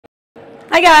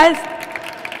Hi, guys.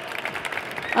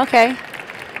 OK.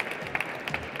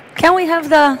 Can we have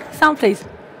the sound, please?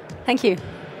 Thank you.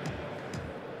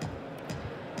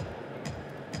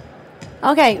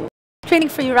 OK. Training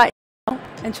for you right now,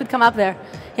 and should come up there.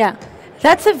 Yeah.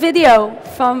 That's a video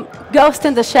from Ghost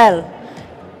in the Shell.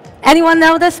 Anyone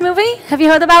know this movie? Have you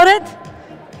heard about it?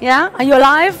 Yeah? Are you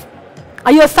alive?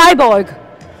 Are you a cyborg?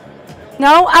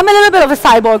 No? I'm a little bit of a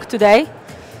cyborg today.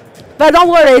 But don't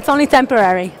worry, it's only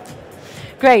temporary.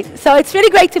 Great. So it's really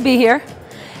great to be here.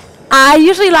 I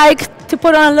usually like to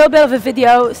put on a little bit of a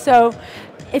video. So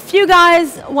if you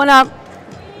guys want to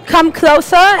come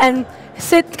closer and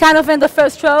sit kind of in the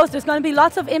first rows, there's going to be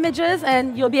lots of images,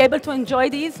 and you'll be able to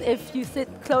enjoy these if you sit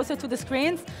closer to the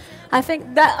screens. I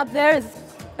think that up there is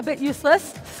a bit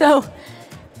useless. So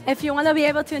if you want to be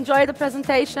able to enjoy the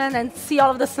presentation and see all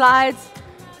of the slides,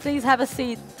 please have a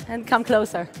seat and come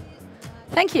closer.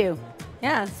 Thank you.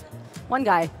 Yes, one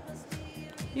guy.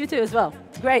 You too as well.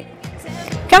 Great.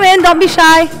 Come in, don't be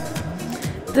shy.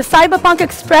 The Cyberpunk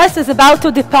Express is about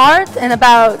to depart in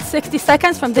about 60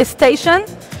 seconds from this station.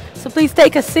 So please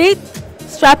take a seat,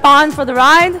 strap on for the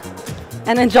ride,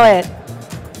 and enjoy it.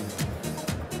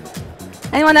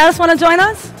 Anyone else want to join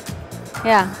us?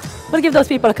 Yeah, we'll give those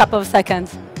people a couple of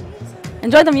seconds.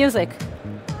 Enjoy the music.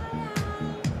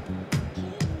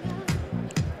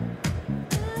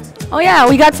 Oh yeah,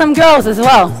 we got some girls as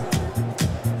well.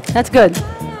 That's good.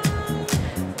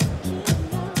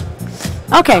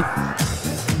 OK.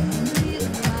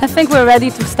 I think we're ready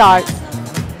to start.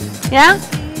 Yeah?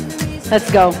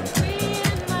 Let's go.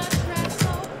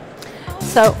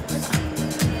 So,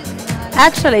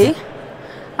 actually,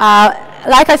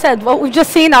 like I said, what we've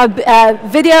just seen, a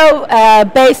video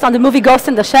based on the movie Ghost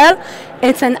in the Shell.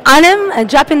 It's an anime, a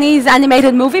Japanese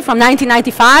animated movie from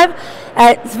 1995.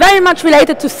 It's very much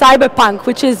related to cyberpunk,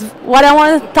 which is what I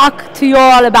want to talk to you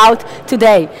all about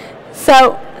today.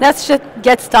 So let's just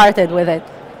get started with it.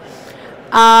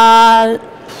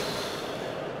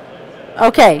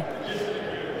 OK.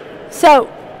 So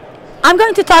I'm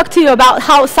going to talk to you about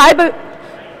how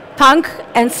cyberpunk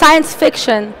and science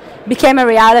fiction became a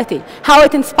reality, how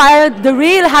it inspired the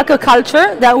real hacker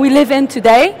culture that we live in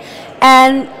today,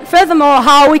 and furthermore,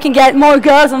 how we can get more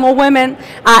girls and more women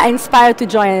inspired to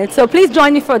join it. So please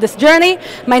join me for this journey.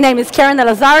 My name is Keren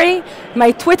Elazari.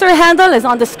 My Twitter handle is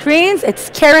on the screens.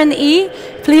 It's Keren E.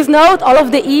 Please note, all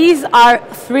of the E's are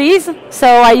threes, so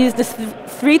I use this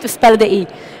 3 to spell the E.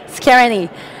 It's Keren E.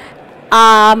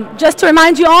 Just to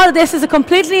remind you all, this is a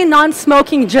completely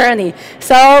non-smoking journey.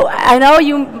 So I know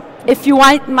if you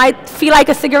might feel like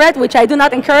a cigarette, which I do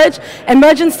not encourage,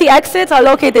 emergency exits are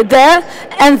located there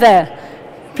and there.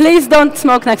 Please don't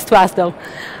smoke next to us, though.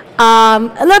 A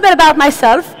little bit about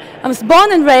myself. I was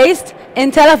born and raised in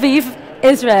Tel Aviv,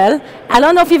 Israel. I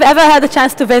don't know if you've ever had a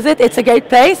chance to visit. It's a great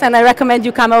place, and I recommend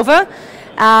you come over.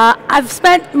 I've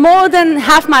spent more than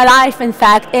half my life, in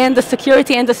fact, in the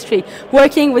security industry,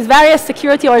 working with various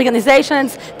security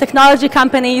organizations, technology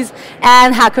companies,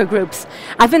 and hacker groups.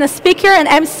 I've been a speaker, an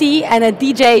MC, and a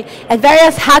DJ at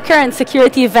various hacker and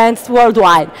security events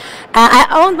worldwide. I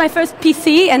owned my first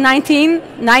PC in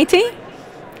 1990.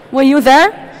 Were you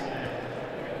there?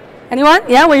 Anyone?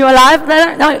 Yeah, were you alive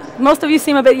there? No, most of you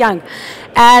seem a bit young.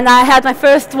 And I had my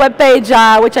first web page,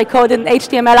 which I coded in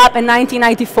HTML up in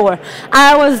 1994.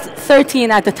 I was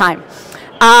 13 at the time.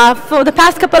 For the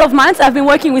past couple of months, I've been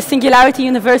working with Singularity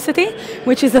University,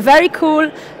 which is a very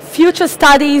cool future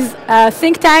studies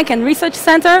think tank and research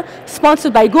center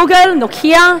sponsored by Google,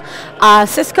 Nokia,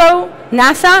 Cisco,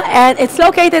 NASA, and it's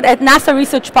located at NASA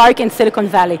Research Park in Silicon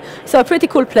Valley. So a pretty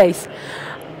cool place.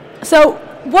 So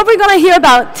what we're going to hear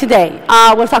about today,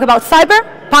 we'll talk about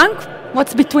cyberpunk,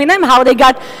 what's between them, how they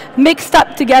got mixed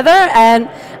up together, and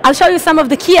I'll show you some of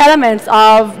the key elements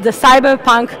of the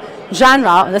cyberpunk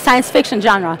genre, the science fiction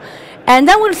genre. And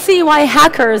then we'll see why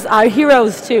hackers are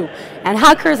heroes too. And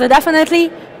hackers are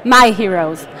definitely my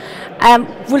heroes.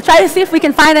 We'll try to see if we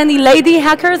can find any lady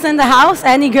hackers in the house,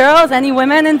 any girls, any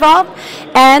women involved,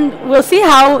 and we'll see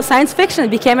how science fiction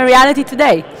became a reality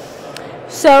today.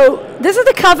 So this is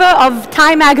the cover of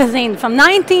Time magazine from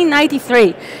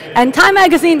 1993. And Time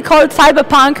magazine called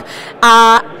cyberpunk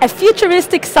a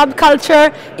futuristic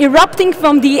subculture erupting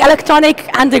from the electronic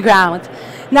underground.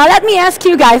 Now let me ask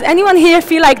you guys, anyone here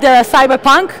feel like they're a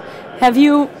cyberpunk? Have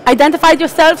you identified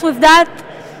yourselves with that?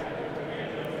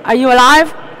 Are you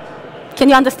alive? Can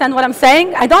you understand what I'm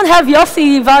saying? I don't have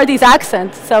Yossi Vardi's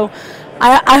accent, so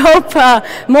I hope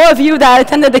more of you that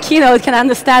attended the keynote can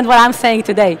understand what I'm saying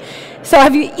today. So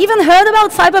have you even heard about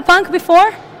cyberpunk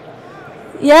before?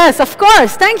 Yes, of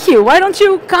course. Thank you. Why don't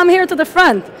you come here to the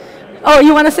front? Oh,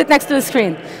 you want to sit next to the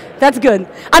screen. That's good.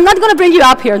 I'm not going to bring you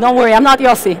up here. Don't worry. I'm not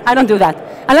Yossi. I don't do that.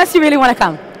 Unless you really want to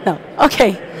come. No.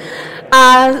 Okay.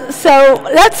 So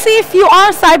let's see if you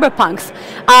are cyberpunks.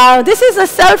 This is a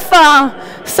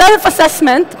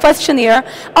self-assessment questionnaire,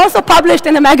 also published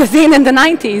in a magazine in the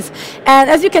 90s. And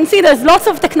as you can see, there's lots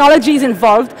of technologies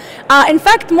involved. In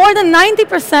fact, more than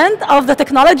 90% of the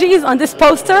technologies on this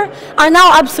poster are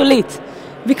now obsolete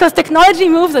because technology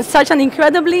moves at such an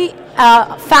incredibly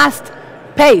fast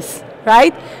pace,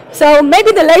 right? So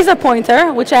maybe the laser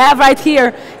pointer, which I have right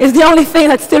here, is the only thing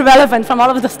that's still relevant from all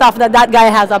of the stuff that that guy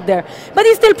has up there. But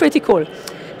he's still pretty cool.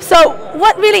 So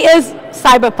what really is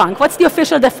cyberpunk? What's the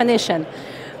official definition?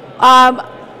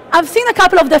 I've seen a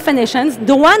couple of definitions.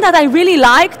 The one that I really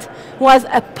liked was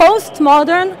a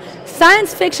postmodern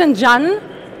science fiction genre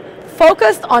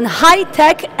focused on high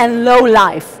tech and low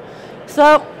life.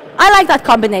 So I like that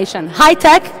combination, high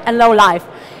tech and low life.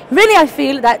 Really, I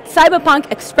feel that cyberpunk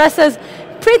expresses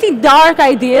pretty dark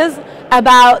ideas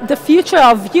about the future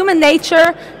of human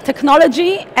nature,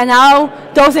 technology, and how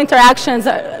those interactions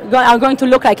are going to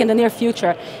look like in the near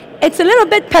future. It's a little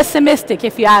bit pessimistic,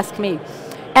 if you ask me.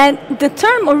 And the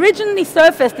term originally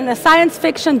surfaced in a science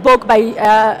fiction book by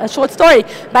a short story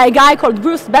by a guy called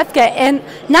Bruce Bethke in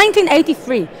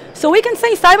 1983. So we can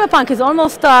say cyberpunk is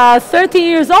almost 30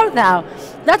 years old now.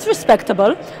 That's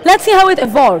respectable. Let's see how it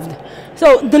evolved.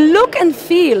 So the look and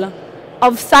feel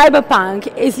of cyberpunk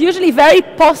is usually very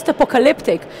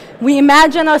post-apocalyptic. We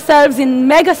imagine ourselves in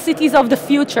mega cities of the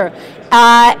future,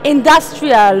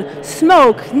 industrial,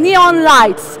 smoke, neon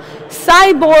lights.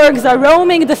 Cyborgs are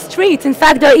roaming the streets. In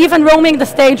fact, they're even roaming the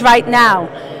stage right now.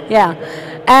 Yeah.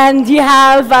 And you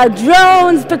have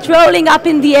drones patrolling up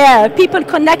in the air, people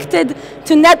connected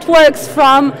to networks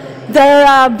from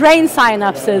their brain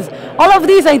synapses. All of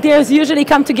these ideas usually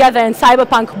come together in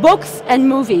cyberpunk books and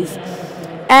movies.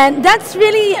 And that's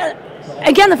really,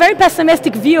 again, a very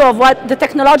pessimistic view of what the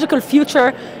technological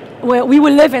future we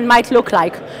will live in might look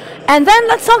like. And then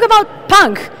let's talk about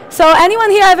punk. So anyone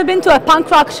here ever been to a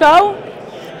punk rock show?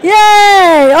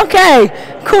 Yay, okay,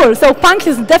 cool. So punk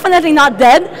is definitely not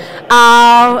dead.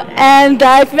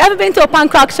 If you've ever been to a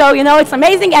punk rock show, you know it's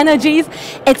amazing energies.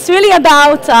 It's really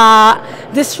about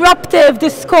disruptive,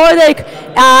 discordic,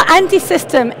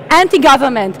 anti-system,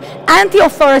 anti-government,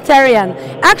 anti-authoritarian.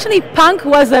 Actually, punk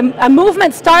was a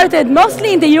movement started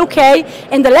mostly in the UK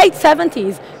in the late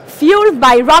 70s, fueled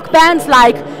by rock bands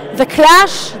like The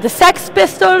Clash, the Sex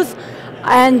Pistols,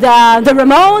 and the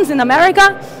Ramones in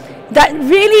America, that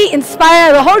really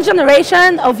inspired a whole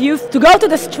generation of youth to go to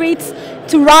the streets,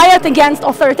 to riot against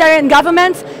authoritarian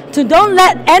governments, to don't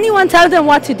let anyone tell them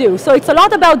what to do. So it's a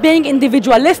lot about being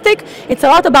individualistic, it's a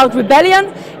lot about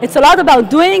rebellion, it's a lot about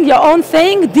doing your own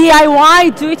thing,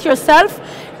 DIY, do it yourself,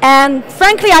 and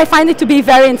frankly I find it to be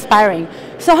very inspiring.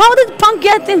 So how did punk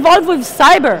get involved with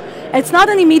cyber? It's not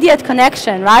an immediate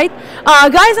connection, right?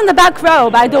 Guys in the back row,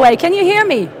 by the way, can you hear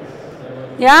me?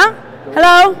 Yeah?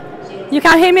 Hello? You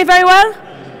can't hear me very well?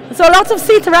 So lots of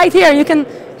seats right here. You can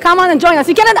come on and join us.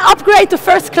 You get an upgrade to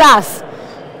first class.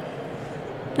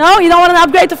 No? You don't want an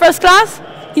upgrade to first class?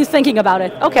 He's thinking about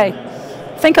it. Okay.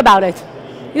 Think about it.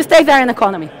 You stay there in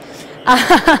economy.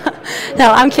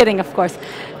 No, I'm kidding, of course.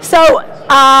 So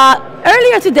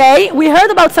earlier today, we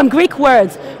heard about some Greek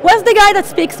words. Where's the guy that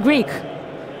speaks Greek?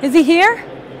 Is he here?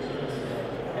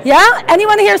 Yeah?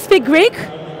 Anyone here speak Greek?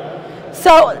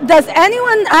 So does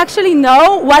anyone actually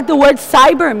know what the word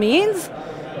cyber means?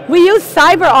 We use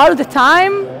cyber all the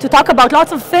time to talk about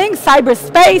lots of things,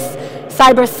 cyberspace,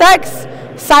 cyber sex,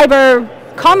 cyber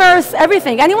commerce,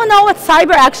 everything. Anyone know what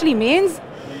cyber actually means?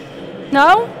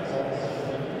 No?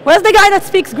 Where's the guy that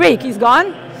speaks Greek? He's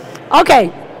gone?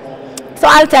 Okay, so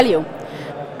I'll tell you.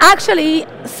 Actually,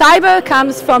 cyber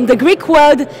comes from the Greek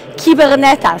word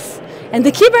kybernetas. And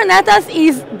the kybernetas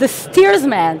is the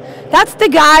steersman. That's the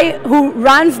guy who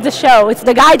runs the show. It's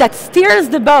the guy that steers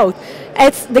the boat.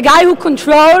 It's the guy who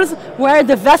controls where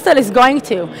the vessel is going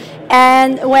to.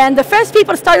 And when the first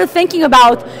people started thinking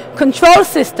about control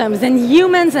systems in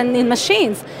humans and in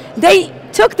machines, they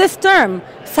took this term,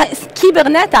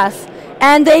 kybernetas,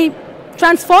 and they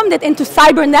transformed it into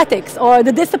cybernetics, or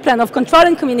the discipline of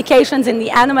controlling communications in the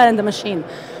animal and the machine.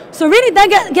 So really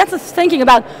that gets us thinking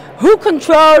about who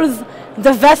controls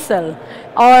the vessel,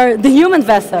 or the human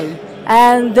vessel,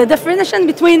 and the definition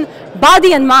between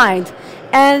body and mind.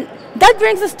 And that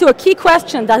brings us to a key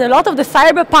question that a lot of the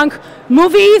cyberpunk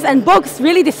movies and books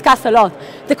really discuss a lot.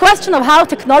 The question of how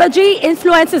technology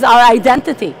influences our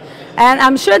identity. And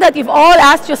I'm sure that you've all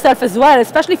asked yourself as well,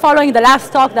 especially following the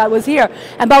last talk that was here,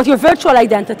 about your virtual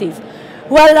identities.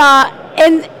 Well,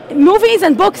 in movies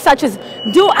and books such as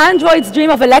Do Androids Dream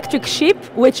of Electric Sheep,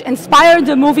 which inspired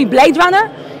the movie Blade Runner.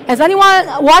 Has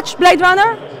anyone watched Blade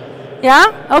Runner?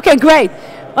 Yeah? Okay, great.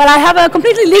 Well, I have a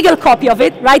completely legal copy of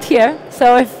it right here,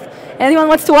 so if anyone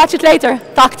wants to watch it later,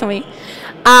 talk to me.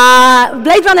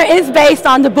 Blade Runner is based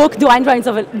on the book Do Androids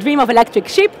Dream of Electric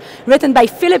Sheep, written by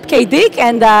Philip K. Dick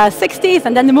in the 60s,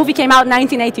 and then the movie came out in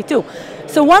 1982.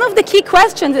 So one of the key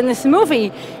questions in this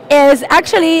movie is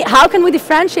actually how can we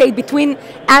differentiate between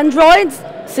androids,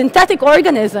 synthetic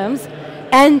organisms,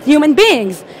 and human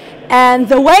beings? And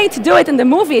the way to do it in the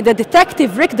movie, the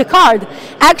detective Rick Deckard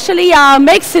actually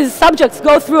makes his subjects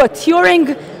go through a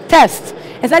Turing test.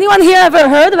 Has anyone here ever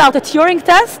heard about a Turing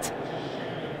test?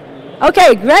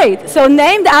 Okay, great. So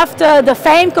named after the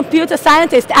famed computer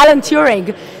scientist Alan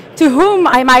Turing, to whom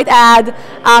I might add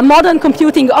modern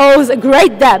computing owes a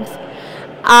great depth.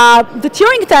 The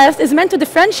Turing test is meant to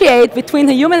differentiate between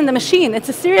the human and the machine. It's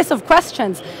a series of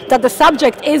questions that the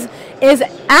subject is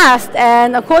asked,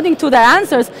 and according to their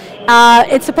answers,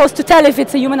 it's supposed to tell if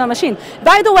it's a human or machine.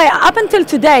 By the way, up until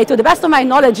today, to the best of my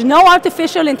knowledge, no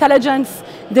artificial intelligence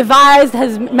device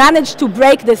has managed to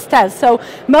break this test. So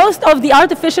most of the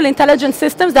artificial intelligence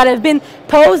systems that have been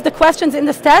posed the questions in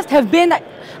this test have been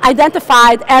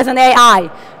identified as an AI.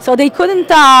 So they couldn't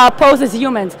pose as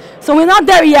humans. So we're not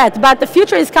there yet, but the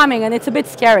future is coming and it's a bit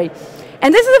scary.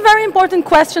 And this is a very important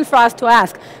question for us to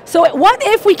ask. So what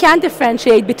if we can't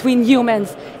differentiate between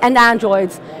humans and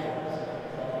androids?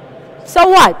 So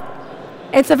what?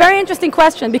 It's a very interesting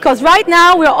question because right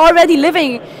now we're already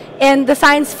living in the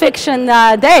science fiction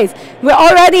days. We're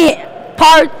already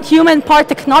part human, part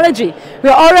technology.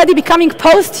 We're already becoming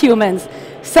post-humans.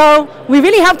 So we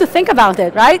really have to think about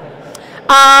it, right?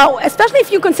 Especially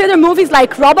if you consider movies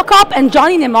like RoboCop and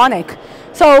Johnny Mnemonic.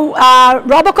 So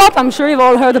RoboCop, I'm sure you've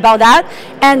all heard about that.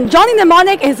 And Johnny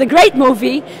Mnemonic is a great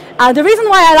movie. The reason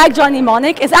why I like Johnny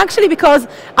Mnemonic is actually because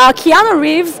Keanu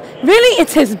Reeves, really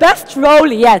it's his best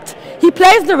role yet. He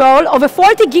plays the role of a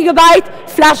 40 gigabyte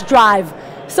flash drive.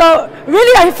 So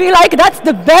really I feel like that's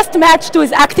the best match to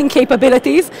his acting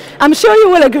capabilities. I'm sure you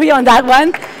will agree on that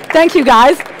one. Thank you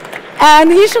guys.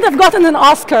 And he should have gotten an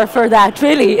Oscar for that,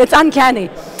 really. It's uncanny.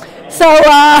 So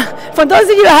for those of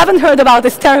you who haven't heard about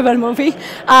this terrible movie,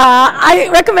 I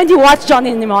recommend you watch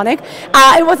Johnny Mnemonic.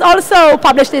 It was also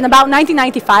published in about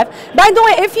 1995. By the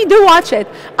way, if you do watch it,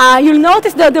 you'll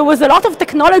notice that there was a lot of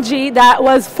technology that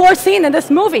was foreseen in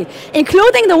this movie,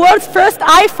 including the world's first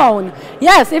iPhone.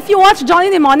 Yes, if you watch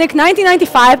Johnny Mnemonic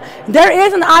 1995, there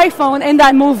is an iPhone in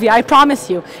that movie, I promise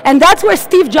you. And that's where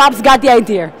Steve Jobs got the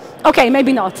idea. Okay,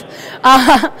 maybe not.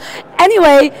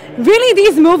 Anyway, really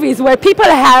these movies where people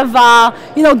have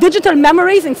digital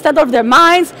memories instead of their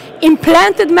minds,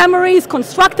 implanted memories,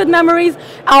 constructed memories,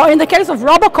 or in the case of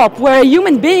RoboCop, where a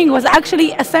human being was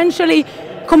actually essentially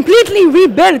completely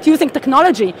rebuilt using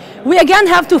technology, we again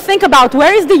have to think about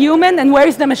where is the human and where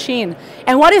is the machine,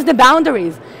 and what is the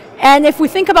boundaries. And if we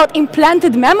think about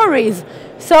implanted memories,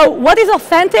 so what is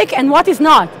authentic and what is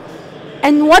not?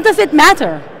 And what does it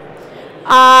matter?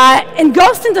 In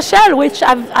Ghost in the Shell, which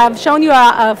I've shown you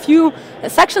a few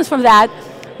sections from that,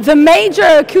 the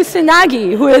Major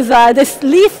Kusanagi, who is this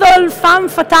lethal femme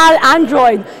fatale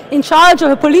android in charge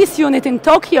of a police unit in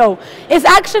Tokyo, is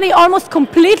actually almost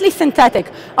completely synthetic.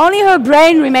 Only her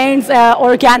brain remains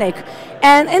organic.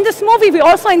 And in this movie, we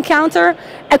also encounter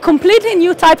a completely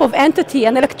new type of entity,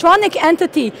 an electronic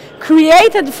entity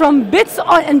created from bits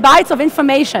and bytes of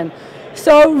information.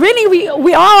 So really,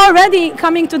 we are already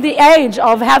coming to the age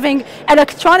of having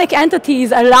electronic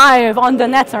entities alive on the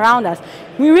nets around us.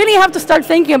 We really have to start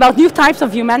thinking about new types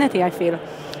of humanity, I feel.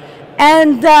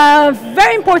 And a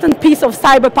very important piece of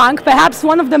cyberpunk, perhaps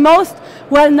one of the most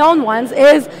well-known ones,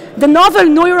 is the novel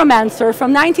Neuromancer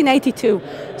from 1982.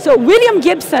 So William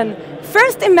Gibson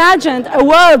first imagined a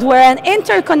world where an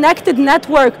interconnected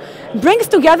network brings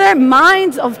together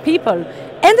minds of people.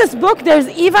 In this book, there's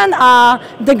even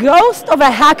the ghost of a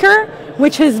hacker,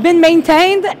 which has been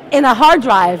maintained in a hard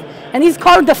drive. And he's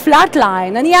called the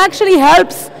Flatline. And he actually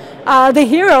helps the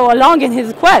hero along in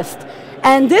his quest.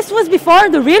 And this was before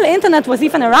the real internet was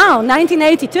even around,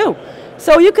 1982.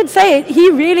 So you could say he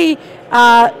really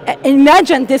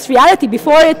imagined this reality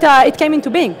before it came into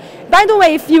being. By the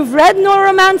way, if you've read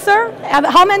Neuromancer,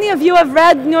 how many of you have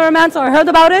read Neuromancer or heard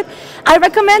about it? I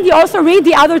recommend you also read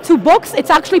the other two books. It's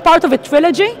actually part of a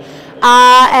trilogy,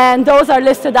 and those are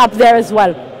listed up there as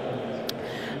well.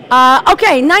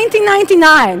 Okay,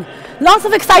 1999. Lots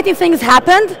of exciting things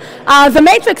happened. The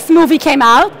Matrix movie came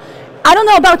out. I don't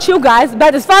know about you guys,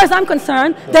 but as far as I'm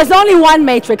concerned, there's only one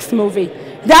Matrix movie.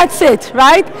 That's it,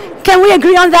 right? Can we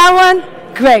agree on that one?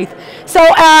 Great. So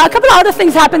a couple of other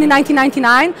things happened in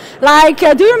 1999. Like,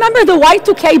 do you remember the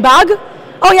Y2K bug?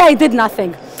 Oh yeah, it did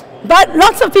nothing. But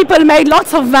lots of people made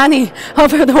lots of money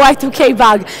over the Y2K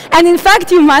bug. And in fact,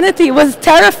 humanity was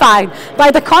terrified by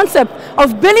the concept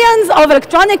of billions of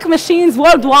electronic machines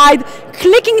worldwide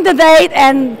clicking the date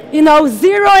and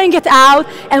zeroing it out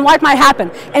and what might happen.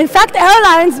 In fact,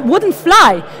 airlines wouldn't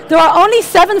fly. There are only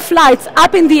 7 flights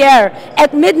up in the air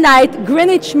at midnight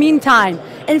Greenwich Mean Time.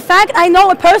 In fact, I know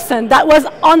a person that was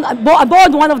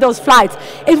aboard one of those flights.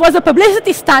 It was a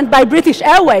publicity stunt by British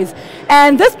Airways.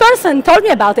 And this person told me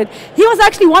about it. He was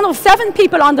actually one of 7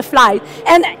 people on the flight.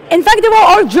 And in fact, they were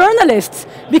all journalists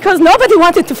because nobody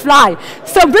wanted to fly.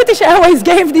 So British Airways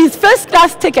gave these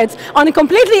first-class tickets on a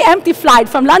completely empty flight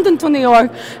from London to New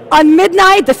York on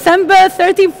midnight, December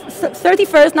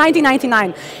 31st,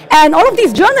 1999. And all of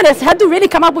these journalists had to really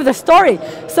come up with a story.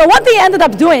 So what they ended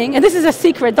up doing, and this is a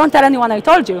secret, don't tell anyone I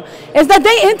told you, is that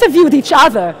they interviewed each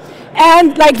other.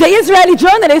 And like the Israeli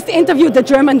journalist interviewed the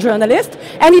German journalist,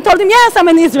 and he told him, yes, I'm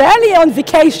an Israeli on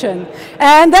vacation.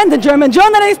 And then the German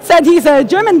journalist said he's a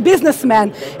German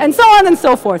businessman, and so on and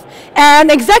so forth. And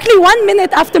exactly 1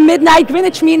 minute after midnight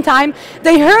Greenwich Mean Time,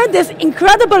 they heard this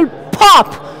incredible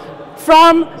pop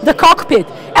from the cockpit.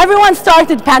 Everyone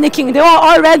started panicking. They were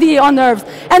already on nerves.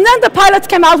 And then the pilots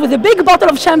came out with a big bottle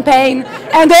of champagne,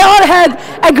 and they all had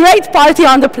a great party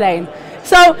on the plane.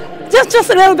 So just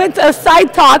a little bit of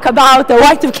side talk about the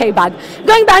Y2K bug.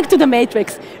 Going back to The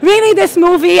Matrix, really this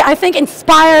movie, I think,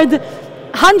 inspired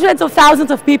hundreds of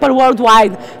thousands of people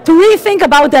worldwide to rethink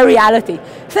about their reality.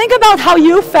 Think about how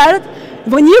you felt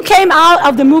when you came out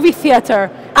of the movie theater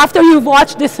after you've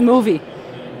watched this movie.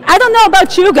 I don't know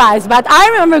about you guys, but I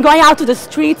remember going out to the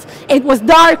streets. It was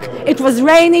dark, it was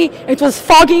rainy, it was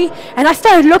foggy, and I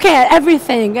started looking at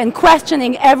everything and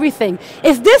questioning everything.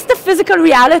 Is this the physical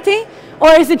reality, or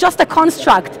is it just a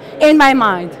construct in my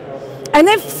mind? And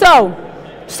if so,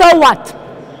 so what?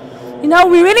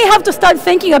 We really have to start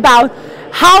thinking about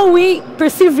how we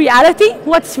perceive reality,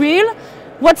 what's real,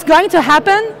 what's going to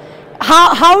happen,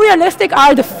 how realistic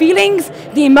are the feelings,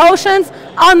 the emotions,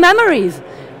 our memories.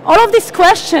 All of these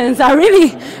questions are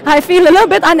really, I feel, a little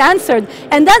bit unanswered.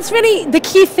 And that's really the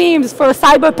key themes for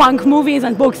cyberpunk movies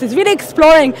and books, is really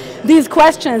exploring these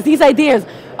questions, these ideas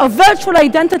of virtual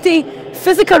identity,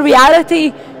 physical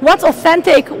reality, what's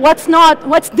authentic, what's not,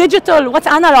 what's digital, what's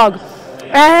analog.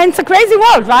 And it's a crazy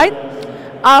world, right?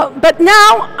 But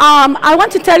now, I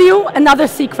want to tell you another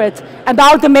secret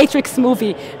about the Matrix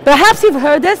movie. Perhaps you've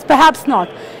heard this, perhaps not.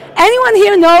 Anyone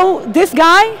here know this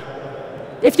guy?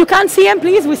 If you can't see him,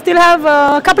 please, we still have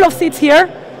a couple of seats here.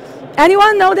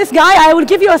 Anyone know this guy? I will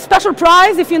give you a special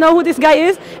prize if you know who this guy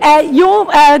is. You,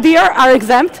 dear, are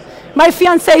exempt. My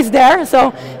fiancé is there, so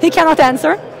he cannot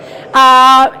answer.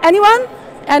 Anyone?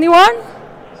 Anyone?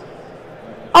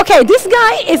 Okay, this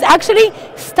guy is actually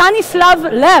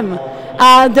Stanisław Lem,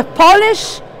 the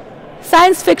Polish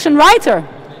science fiction writer.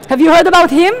 Have you heard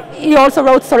about him? He also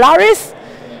wrote Solaris,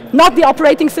 not the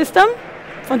operating system,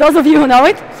 for those of you who know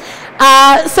it.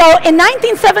 So in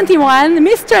 1971,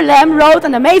 Mr. Lem wrote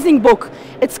an amazing book.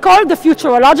 It's called The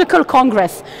Futurological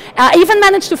Congress. Even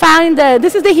managed to find,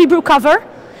 this is the Hebrew cover,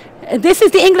 this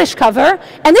is the English cover,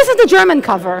 and this is the German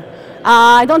cover.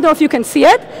 I don't know if you can see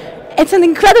it. It's an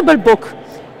incredible book.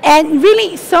 And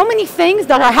really, so many things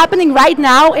that are happening right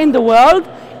now in the world,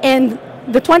 in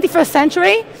the 21st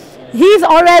century, he's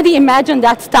already imagined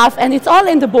that stuff, and it's all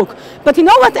in the book. But you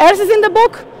know what else is in the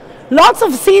book? Lots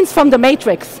of scenes from The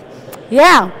Matrix.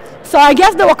 Yeah, so I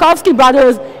guess the Wachowski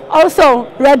brothers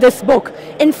also read this book.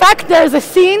 In fact, there's a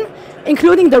scene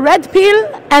including the red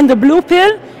pill and the blue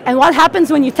pill, and what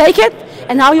happens when you take it,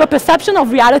 and how your perception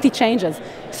of reality changes.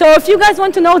 So if you guys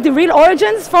want to know the real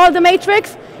origins for The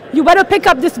Matrix, you better pick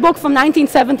up this book from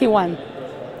 1971.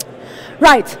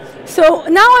 Right, so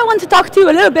now I want to talk to you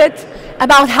a little bit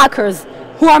about hackers,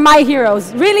 who are my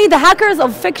heroes. Really, the hackers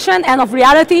of fiction and of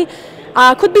reality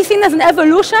could be seen as an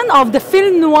evolution of the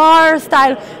film noir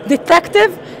style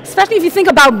detective, especially if you think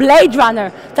about Blade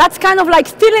Runner. That's kind of like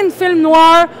still in film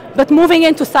noir, but moving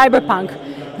into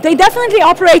cyberpunk. They definitely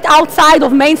operate outside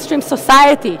of mainstream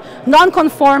society,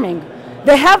 non-conforming.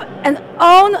 They have an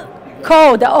own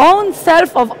code, their own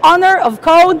self of honor, of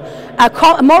code,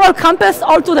 a moral compass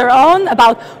all to their own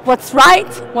about what's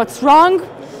right, what's wrong,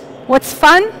 what's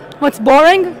fun, what's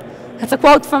boring. That's a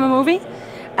quote from a movie.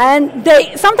 And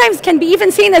they sometimes can be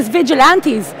even seen as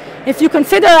vigilantes. If you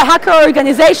consider hacker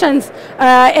organizations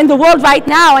in the world right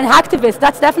now and hacktivists,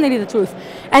 that's definitely the truth.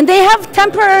 And they have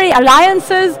temporary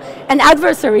alliances and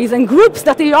adversaries and groups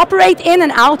that they operate in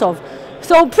and out of.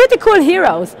 So pretty cool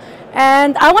heroes.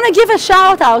 And I want to give a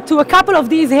shout out to a couple of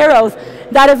these heroes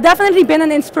that have definitely been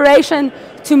an inspiration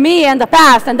to me in the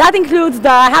past, and that includes the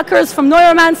hackers from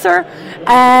Neuromancer,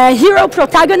 hero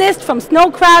protagonist from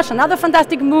Snow Crash, another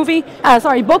fantastic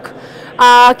book,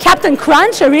 Captain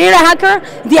Crunch, a real hacker,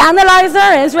 The Analyzer,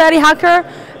 an Israeli hacker,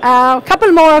 a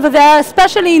couple more over there,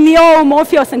 especially Neo,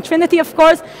 Morpheus, and Trinity, of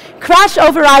course, Crash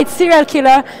Override, Serial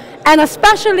Killer, and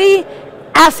especially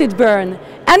Acid Burn.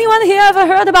 Anyone here ever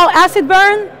heard about Acid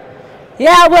Burn?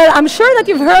 Yeah, well, I'm sure that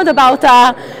you've heard about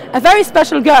a very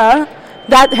special girl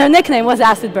that her nickname was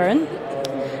Acid Burn.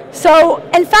 So,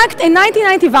 in fact, in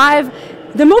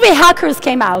 1995, the movie Hackers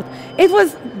came out. It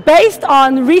was based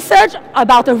on research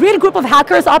about a real group of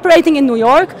hackers operating in New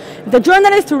York. The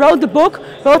journalist who wrote the book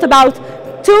wrote about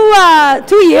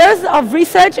 2 years of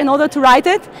research in order to write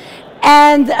it.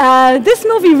 And this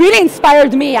movie really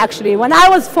inspired me, actually. When I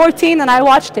was 14 and I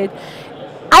watched it,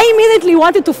 I immediately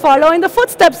wanted to follow in the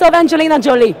footsteps of Angelina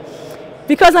Jolie.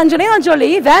 Because Angelina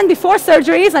Jolie, then before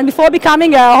surgeries and before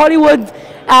becoming a Hollywood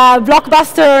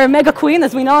blockbuster mega queen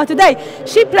as we know her today,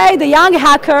 she played a young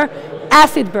hacker,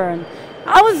 Acid Burn.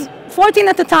 I was 14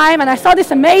 at the time and I saw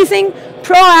this amazing,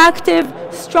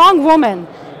 proactive, strong woman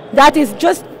that is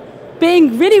just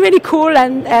being really, really cool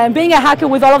and being a hacker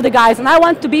with all of the guys, and I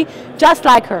want to be just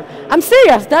like her. I'm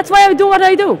serious, that's why I do what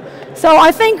I do. So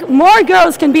I think more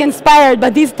girls can be inspired by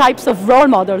these types of role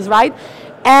models, right?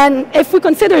 And if we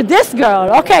consider this girl,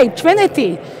 okay,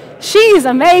 Trinity, she is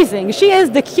amazing. She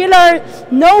is the killer,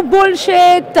 no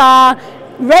bullshit,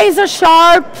 razor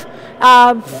sharp,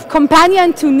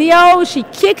 companion to Neo. She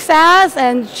kicks ass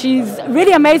and she's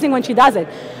really amazing when she does it.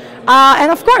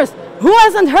 And of course, who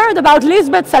hasn't heard about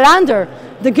Lisbeth Salander,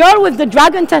 the girl with the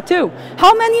dragon tattoo?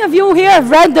 How many of you here have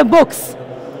read the books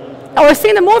or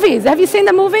seen the movies? Have you seen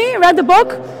the movie, read the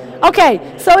book? Okay,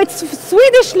 so it's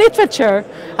Swedish literature.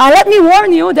 Let me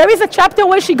warn you, there is a chapter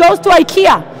where she goes to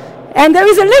IKEA, and there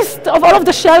is a list of all of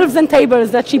the shelves and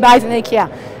tables that she buys in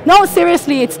IKEA. No,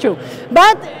 seriously, it's true.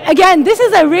 But again, this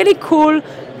is a really cool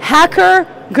hacker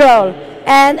girl,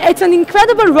 and it's an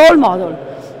incredible role model.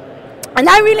 And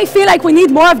I really feel like we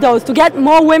need more of those to get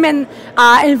more women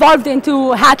involved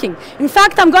into hacking. In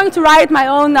fact, I'm going to write my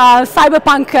own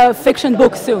cyberpunk fiction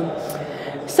book soon.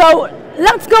 So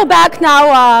let's go back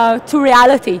now to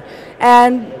reality.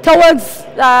 And towards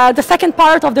the second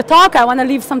part of the talk, I want to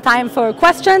leave some time for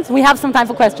questions. We have some time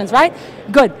for questions, right?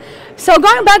 Good. So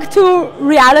going back to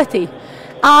reality,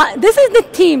 this is the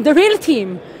team, the real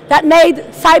team, that made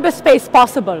cyberspace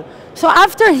possible. So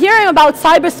after hearing about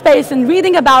cyberspace and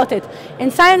reading about it in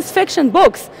science fiction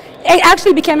books, it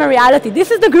actually became a reality.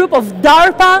 This is the group of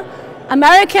DARPA,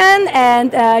 American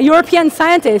and European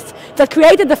scientists that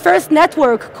created the first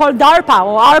network called DARPA,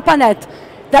 or ARPANET,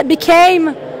 that became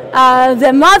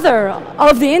the mother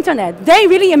of the internet. They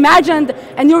really imagined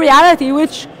a new reality,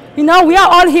 which, you know, we are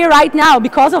all here right now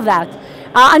because of that.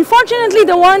 Unfortunately,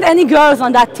 there weren't any girls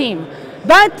on that team.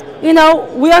 But, you know,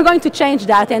 we are going to change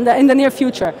that in the near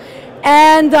future.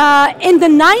 And in the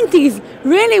 90s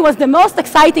really was the most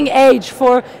exciting age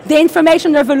for the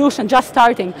information revolution just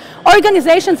starting.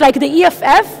 Organizations like the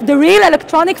EFF, the Real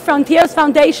Electronic Frontiers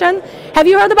Foundation. Have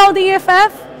you heard about the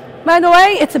EFF? By the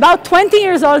way, it's about 20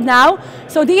 years old now.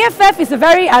 So the EFF is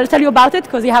I'll tell you about it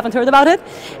because you haven't heard about it.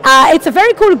 It's a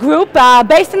very cool group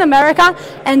based in America,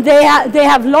 and they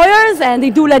have lawyers and they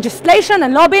do legislation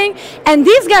and lobbying. And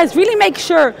these guys really make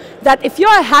sure that if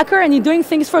you're a hacker and you're doing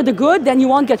things for the good, then you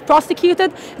won't get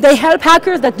prosecuted. They help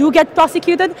hackers that do get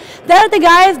prosecuted. They're the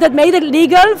guys that made it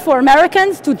legal for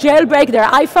Americans to jailbreak their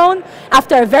iPhone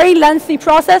after a very lengthy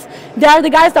process. They are the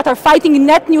guys that are fighting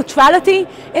net neutrality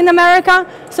in America.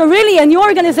 So really a new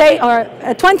organization, or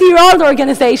a 20-year-old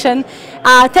organization,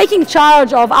 taking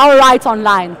charge of our rights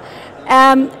online.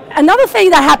 Another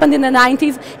thing that happened in the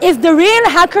 90s is the Real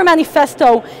Hacker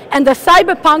Manifesto and the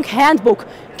Cyberpunk Handbook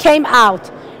came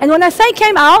out. And when I say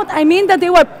came out, I mean that they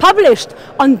were published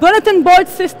on bulletin board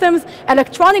systems,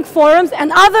 electronic forums,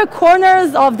 and other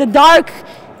corners of the dark,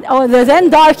 or the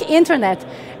then dark internet.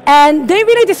 And they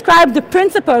really describe the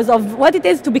principles of what it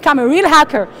is to become a real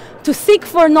hacker, to seek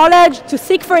for knowledge, to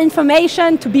seek for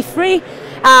information, to be free,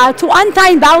 to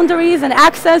untie boundaries and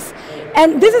access.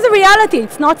 And this is a reality,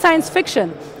 it's not science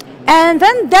fiction. And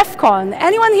then DEF CON.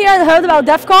 Anyone here heard about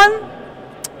DEF CON?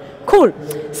 Cool.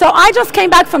 So I just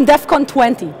came back from DEF CON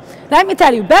 20. Let me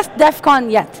tell you, best DEF CON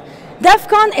yet. DEF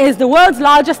CON is the world's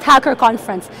largest hacker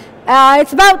conference.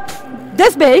 It's about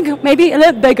this big, maybe a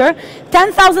little bigger.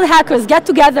 10,000 hackers get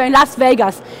together in Las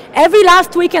Vegas every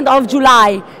last weekend of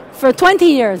July for 20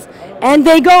 years. And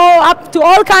they go up to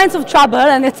all kinds of trouble,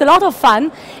 and it's a lot of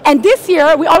fun. And this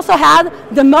year, we also had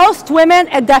the most women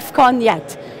at DEF CON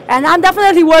yet. And I'm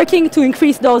definitely working to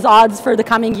increase those odds for the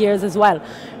coming years as well.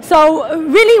 So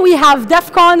really, we have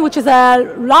DEF CON, which is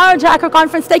a large hacker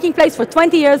conference taking place for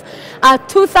 20 years,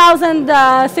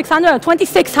 2,600 or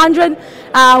 2,600,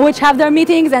 which have their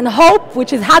meetings, and HOPE,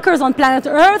 which is Hackers on Planet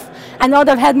Earth. I know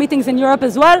they've had meetings in Europe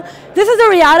as well. This is a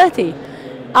reality.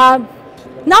 Now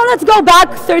let's go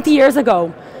back 30 years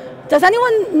ago. Does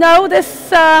anyone know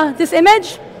this, this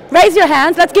image? Raise your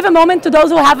hands. Let's give a moment to those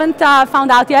who haven't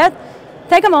found out yet.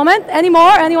 Take a moment. Any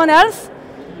more? Anyone else?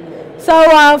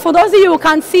 So for those of you who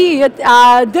can't see it,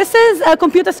 this is a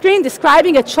computer screen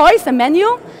describing a choice, a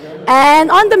menu. And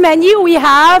on the menu, we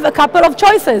have a couple of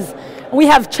choices. We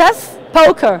have chess,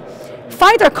 poker,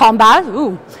 fighter combat,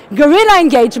 guerrilla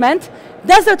engagement,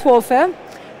 desert warfare,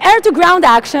 air-to-ground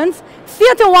actions,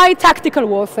 theater-wide tactical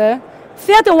warfare,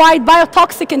 theater-wide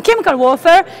biotoxic and chemical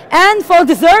warfare, and for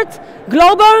dessert,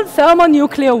 global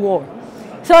thermonuclear war.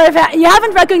 So if you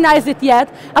haven't recognized it yet,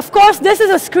 of course, this is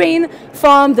a screen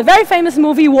from the very famous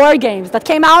movie War Games that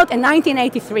came out in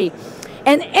 1983.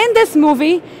 And in this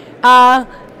movie,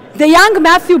 the young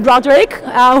Matthew Broderick,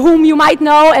 whom you might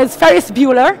know as Ferris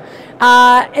Bueller,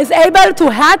 is able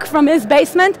to hack from his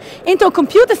basement into a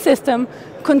computer system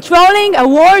controlling a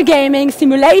wargaming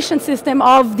simulation system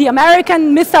of the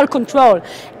American missile control.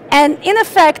 And in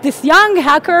effect, this young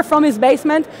hacker from his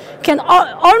basement can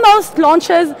almost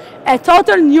launches a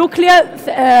total nuclear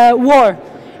war.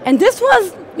 And this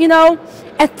was, you know,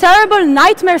 a terrible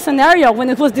nightmare scenario when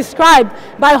it was described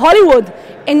by Hollywood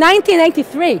in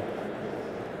 1983.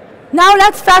 Now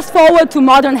let's fast forward to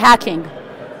modern hacking.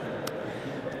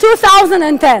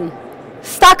 2010,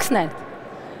 Stuxnet,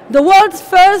 the world's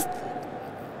first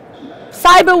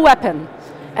cyber weapon,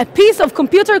 a piece of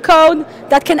computer code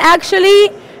that can actually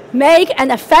make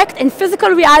an effect in physical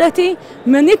reality,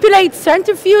 manipulate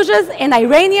centrifuges in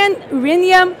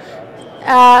uranium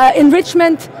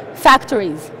enrichment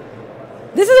factories.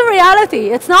 This is a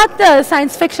reality. It's not the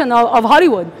science fiction of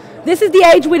Hollywood. This is the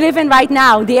age we live in right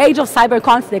now, the age of cyber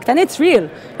conflict, and it's real,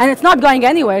 and it's not going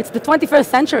anywhere. It's the 21st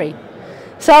century.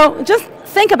 So just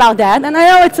think about that, and I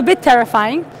know it's a bit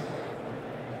terrifying.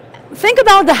 Think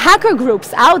about the hacker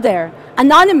groups out there,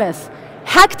 anonymous,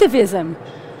 hacktivism.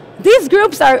 These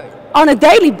groups are, on a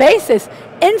daily basis,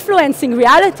 influencing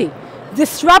reality,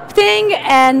 disrupting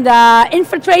and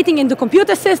infiltrating into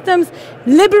computer systems,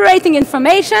 liberating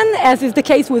information, as is the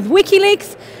case with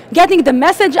WikiLeaks, getting the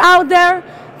message out there,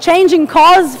 changing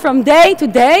cause from day to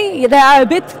day. They are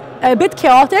a bit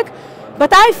chaotic,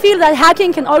 but I feel that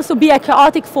hacking can also be a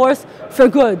chaotic force for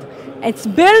good. It's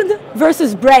build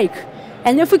versus break.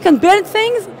 And if we can build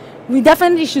things, we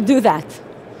definitely should do that.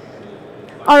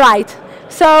 All right.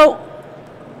 So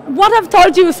what I've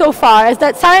told you so far is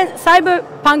that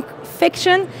cyberpunk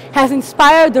fiction has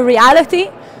inspired the reality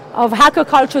of hacker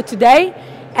culture today,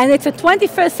 and it's a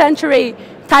 21st century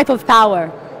type of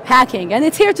power, hacking, and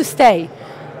it's here to stay.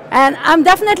 And I'm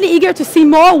definitely eager to see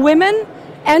more women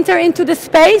enter into this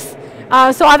space.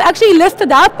 So I've actually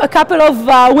listed up a couple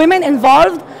of women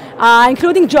involved,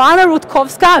 including Joanna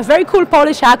Rutkowska, a very cool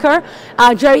Polish hacker,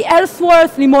 Jerry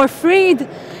Ellsworth, Limor Fried,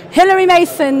 Hillary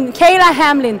Mason, Kayla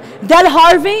Hamlin, Del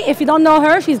Harvey, if you don't know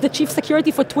her, she's the chief security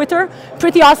for Twitter,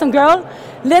 pretty awesome girl,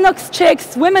 Linux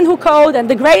Chicks, Women Who Code, and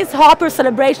the Grace Hopper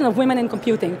celebration of women in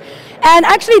computing. And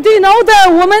actually, do you know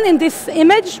the woman in this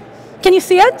image? Can you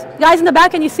see it? Guys in the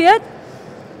back, can you see it?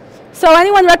 So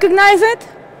anyone recognize it?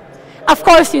 Of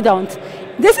course you don't.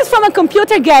 This is from a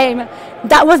computer game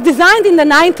that was designed in the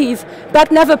 90s,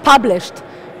 but never published.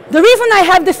 The reason I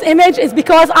have this image is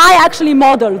because I actually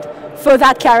modeled for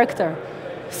that character.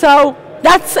 So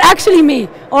that's actually me,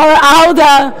 or how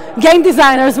the game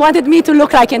designers wanted me to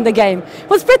look like in the game. It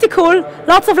was pretty cool,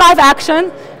 lots of live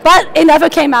action, but it never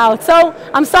came out. So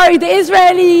I'm sorry, the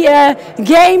Israeli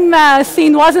game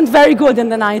scene wasn't very good in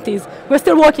the 90s. We're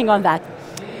still working on that.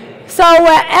 So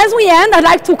as we end, I'd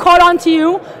like to call on to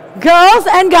you, girls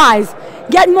and guys,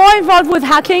 get more involved with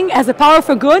hacking as a power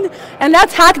for good, and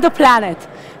let's hack the planet.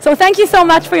 So thank you so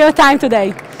much for your time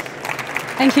today.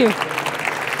 Thank you.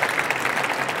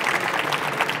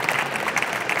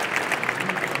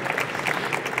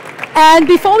 And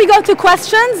before we go to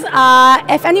questions,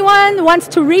 if anyone wants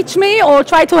to reach me or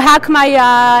try to hack my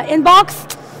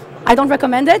inbox, I don't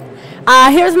recommend it.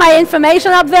 Here's my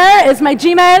information up there. It's my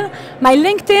Gmail, my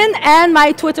LinkedIn, and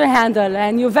my Twitter handle.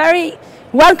 And you're very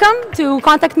welcome to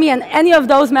contact me in any of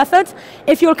those methods.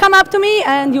 If you'll come up to me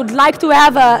and you'd like to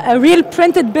have a real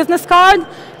printed business card,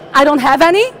 I don't have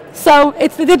any, so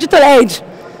it's the digital age.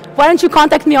 Why don't you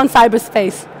contact me on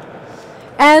cyberspace?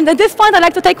 And at this point, I'd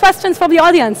like to take questions from the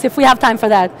audience, if we have time for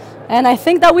that. And I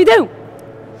think that we do.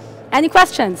 Any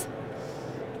questions?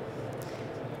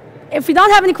 if you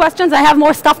don't have any questions, I have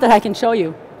more stuff that I can show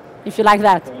you, if you like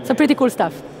that. Some pretty cool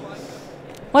stuff.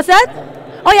 What's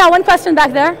that? Oh yeah, one question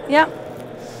back there. Yeah.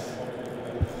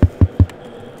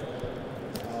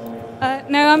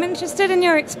 No, I'm interested in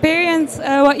your experience,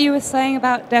 what you were saying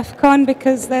about DEF CON,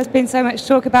 because there's been so much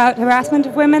talk about harassment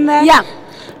of women there. Yeah.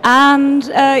 And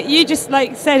you just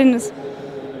like said in this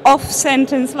off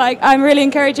sentence, like, I'm really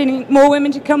encouraging more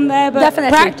women to come there, but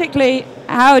Definitely. Practically,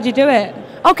 how would you do it?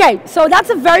 Okay, so that's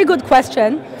a very good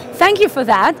question. Thank you for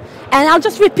that. And I'll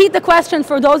just repeat the question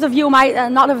for those of you who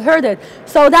might not have heard it.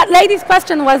 So that lady's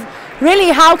question was, really,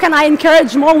 how can I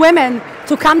encourage more women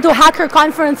to come to hacker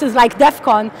conferences like DEF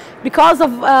CON because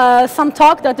of some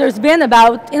talk that there's been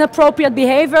about inappropriate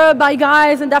behavior by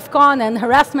guys in DEF CON and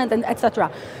harassment and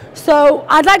etc. So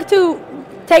I'd like to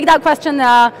take that question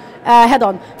head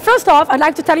on. First off, I'd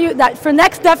like to tell you that for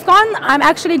next DEF CON, I'm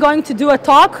actually going to do a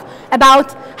talk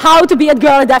about how to be a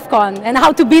girl at DEF CON and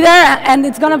how to be there, and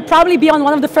it's going to probably be on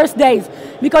one of the first days.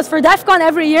 Because for DEF CON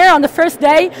every year, on the first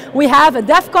day, we have a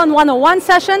DEF CON 101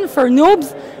 session for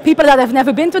noobs, people that have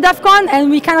never been to DEF CON, and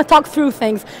we kind of talk through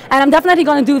things. And I'm definitely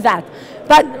going to do that.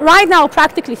 But right now,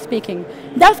 practically speaking,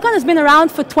 DEF CON has been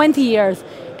around for 20 years.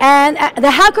 And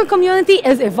the hacker community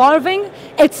is evolving,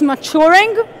 it's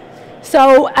maturing.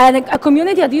 So a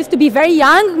community that used to be very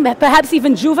young, perhaps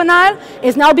even juvenile,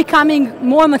 is now becoming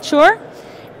more mature.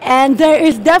 And there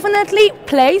is definitely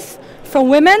place for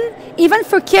women, even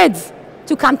for kids,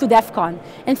 to come to DEF CON.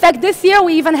 In fact, this year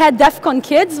we even had DEF CON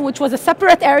Kids, which was a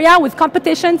separate area with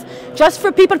competitions just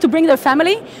for people to bring their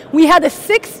family. We had a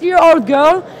 6-year-old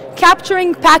girl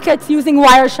capturing packets using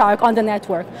Wireshark on the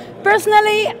network.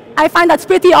 Personally, I find that's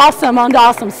pretty awesome on the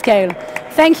awesome scale.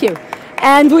 Thank you.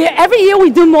 And every year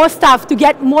we do more stuff to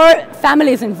get more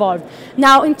families involved.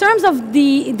 Now, in terms of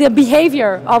the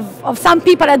behavior of some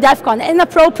people at DEF CON,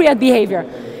 inappropriate behavior,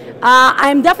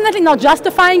 I'm definitely not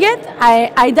justifying it.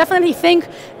 I definitely think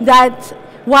that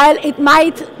while it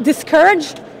might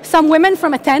discourage some women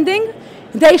from attending,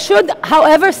 they should,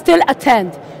 however, still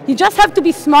attend. You just have to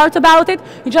be smart about it.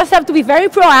 You just have to be very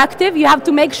proactive. You have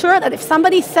to make sure that if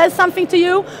somebody says something to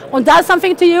you or does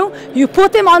something to you, you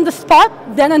put them on the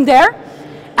spot then and there.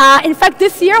 In fact,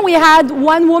 this year we had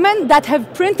one woman that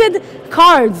have printed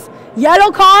cards,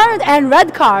 yellow card and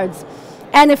red cards.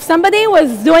 And if somebody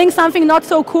was doing something not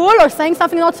so cool or saying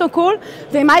something not so cool,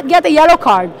 they might get a yellow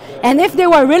card. And if they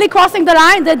were really crossing the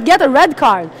line, they'd get a red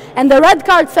card. And the red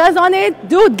card says on it,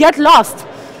 dude, get lost.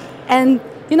 And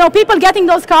you know, people getting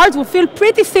those cards will feel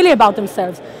pretty silly about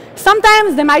themselves.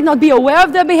 Sometimes they might not be aware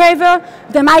of their behavior.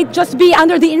 They might just be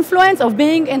under the influence of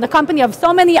being in the company of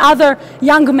so many other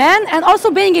young men and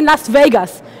also being in Las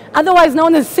Vegas, otherwise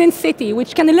known as Sin City,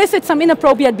 which can elicit some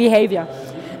inappropriate behavior.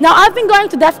 Now, I've been going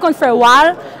to DEF CON for a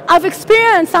while. I've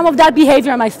experienced some of that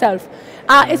behavior myself.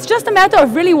 It's just a matter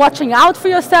of really watching out for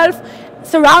yourself,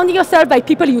 surrounding yourself by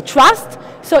people you trust.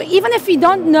 So even if you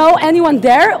don't know anyone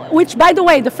there, which, by the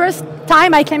way, the first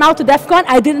time I came out to DEF CON,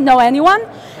 I didn't know anyone.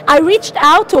 I reached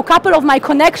out to a couple of my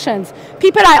connections,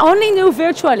 people I only knew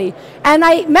virtually, and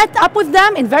I met up with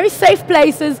them in very safe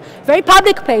places, very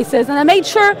public places, and I made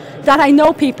sure that I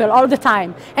know people all the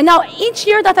time. And now each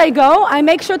year that I go, I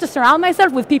make sure to surround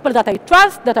myself with people that I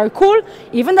trust, that are cool,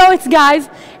 even though it's guys,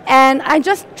 and I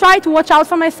just try to watch out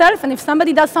for myself, and if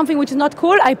somebody does something which is not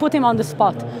cool, I put him on the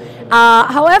spot.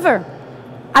 However,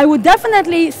 I would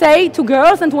definitely say to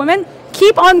girls and women,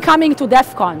 keep on coming to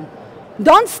DEF CON.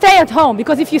 Don't stay at home,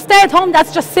 because if you stay at home,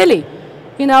 that's just silly.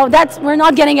 You know, we're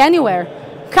not getting anywhere.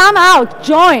 Come out,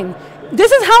 join.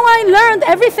 This is how I learned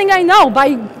everything I know,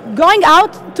 by going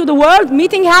out to the world,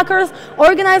 meeting hackers,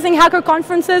 organizing hacker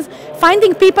conferences,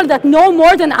 finding people that know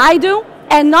more than I do,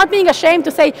 and not being ashamed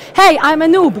to say, hey, I'm a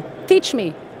noob, teach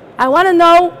me. I want to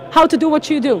know how to do what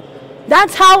you do.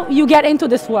 That's how you get into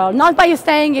this world, not by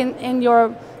staying in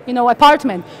your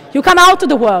apartment. You come out to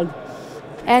the world.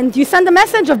 And you send a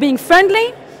message of being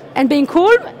friendly and being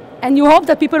cool, and you hope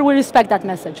that people will respect that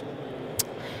message.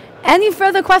 Any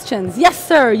further questions? Yes,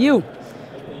 sir, you.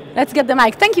 Let's get the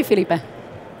mic. Thank you, Felipe.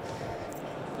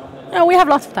 We have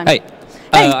lots of time. Hey,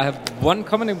 hey. I have one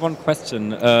comment and one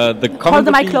question. Hold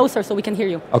the mic closer so we can hear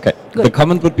you. Okay. Good. The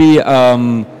comment would be,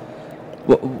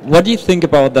 what do you think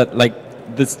about that? Like,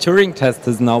 this Turing test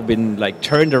has now been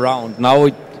turned around. Now,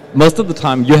 most of the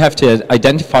time, you have to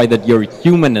identify that you're a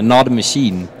human and not a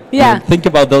machine. Yeah. And think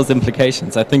about those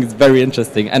implications. I think it's very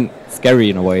interesting and scary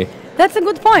in a way. That's a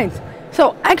good point.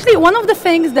 So actually, one of the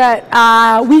things that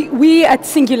we at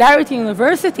Singularity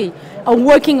University are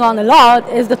working on a lot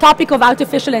is the topic of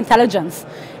artificial intelligence,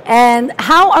 and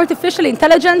how artificial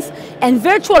intelligence and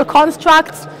virtual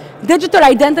constructs digital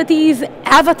identities,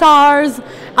 avatars,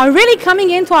 are really coming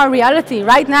into our reality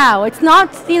right now. It's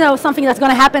not, something that's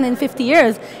going to happen in 50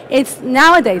 years. It's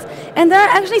nowadays. And there are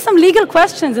actually some legal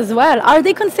questions as well. Are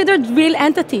they considered real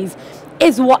entities?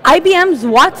 Is IBM's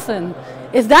Watson,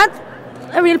 is that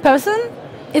a real person?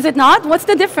 Is it not? What's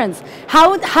the difference?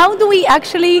 How do we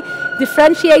actually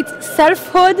differentiate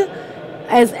selfhood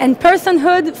and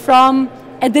personhood from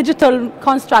a digital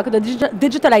construct, a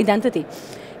digital identity?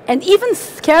 And even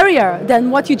scarier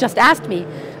than what you just asked me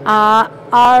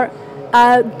are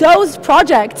those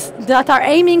projects that are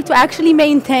aiming to actually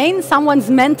maintain someone's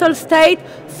mental state,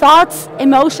 thoughts,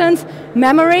 emotions,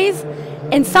 memories,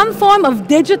 in some form of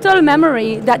digital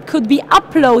memory that could be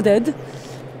uploaded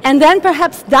and then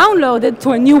perhaps downloaded to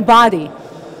a new body.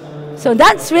 So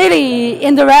that's really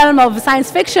in the realm of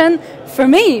science fiction for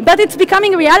me, but it's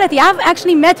becoming a reality. I've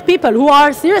actually met people who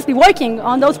are seriously working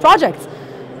on those projects.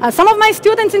 Some of my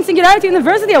students in Singularity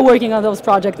University are working on those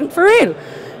projects, for real.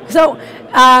 So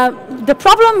the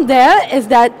problem there is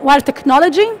that while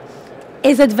technology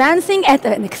is advancing at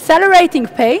an accelerating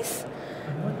pace,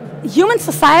 human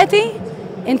society,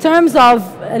 in terms of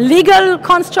legal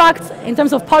constructs, in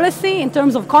terms of policy, in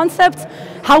terms of concepts,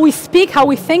 how we speak, how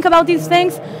we think about these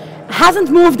things,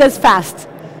 hasn't moved as fast,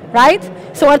 right?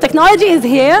 So while technology is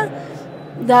here,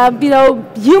 the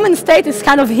human state is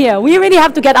kind of here. We really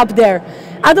have to get up there.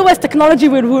 Otherwise, technology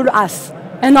will rule us,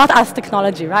 and not us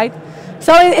technology, right?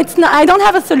 So I don't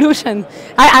have a solution.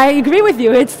 I agree with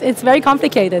you. It's very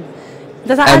complicated.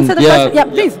 Does that answer the question? Yeah,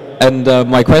 please. And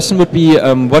my question would be,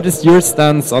 what is your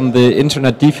stance on the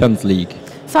Internet Defense League?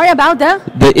 Sorry about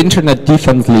that? The Internet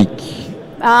Defense League.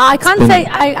 I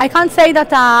can't say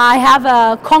that I have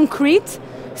a concrete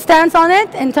stance on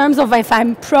it in terms of if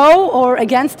I'm pro or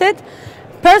against it.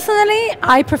 Personally,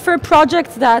 I prefer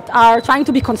projects that are trying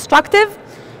to be constructive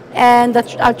and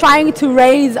that are trying to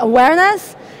raise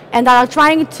awareness and that are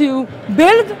trying to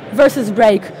build versus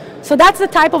break. So that's the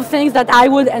type of things that I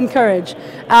would encourage.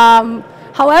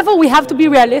 However, we have to be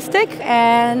realistic,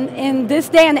 and in this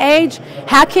day and age,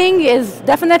 hacking is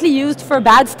definitely used for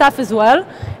bad stuff as well.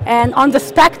 And on the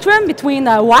spectrum between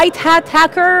a white hat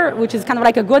hacker, which is kind of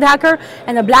like a good hacker,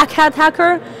 and a black hat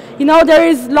hacker, there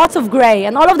is lots of gray.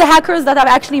 And all of the hackers that I've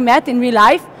actually met in real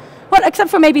life, well, except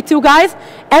for maybe 2 guys,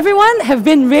 everyone have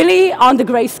been really on the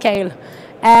gray scale.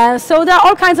 So there are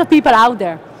all kinds of people out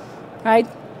there, right?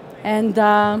 And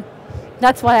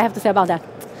that's what I have to say about that.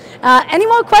 Any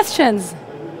more questions?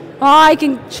 Oh, I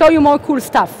can show you more cool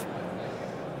stuff.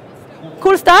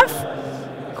 Cool stuff?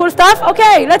 Cool stuff?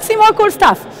 Okay, let's see more cool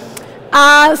stuff.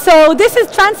 So this is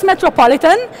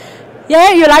Transmetropolitan.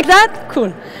 Yeah, you like that?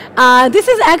 Cool. This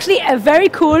is actually a very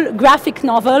cool graphic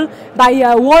novel by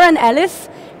Warren Ellis.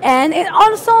 And it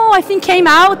also, I think, came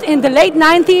out in the late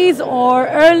 90s or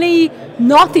early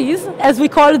noughties, as we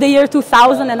call the year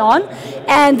 2000 and on.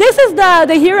 And this is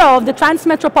the hero of the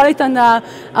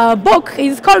Transmetropolitan book.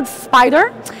 He's called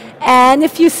Spider. And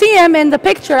if you see him in the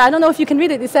picture, I don't know if you can read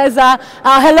it, it says,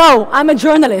 hello, I'm a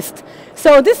journalist.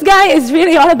 So this guy is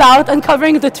really all about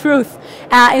uncovering the truth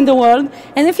in the world.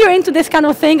 And if you're into this kind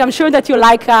of thing, I'm sure that you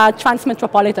like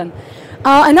Transmetropolitan.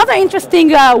 Another interesting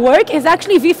work is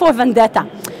actually V for Vendetta.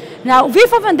 Now, V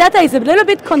for Vendetta is a little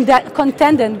bit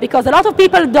contended because a lot of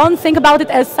people don't think about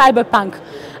it as cyberpunk.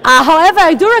 However,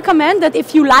 I do recommend that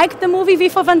if you like the movie V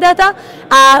for Vendetta,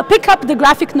 pick up the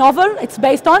graphic novel it's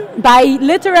based on by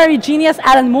literary genius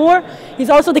Alan Moore. He's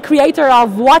also the creator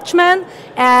of Watchmen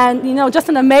and just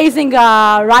an amazing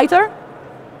writer.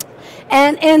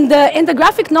 And in the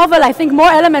graphic novel, I think more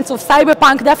elements of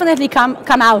cyberpunk definitely come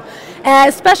out,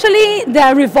 especially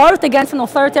the revolt against an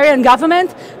authoritarian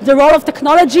government, the role of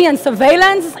technology and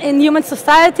surveillance in human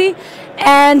society,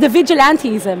 and the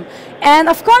vigilantism. And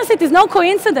of course, it is no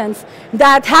coincidence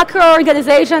that hacker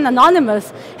organization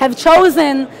Anonymous have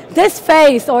chosen this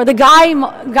face or the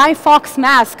Guy Fawkes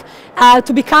mask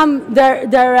to become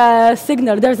their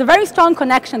signal. There's a very strong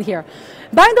connection here.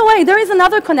 By the way, there is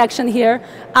another connection here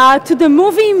to the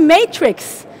movie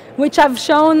Matrix, which I've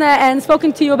shown and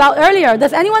spoken to you about earlier.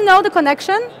 Does anyone know the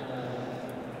connection?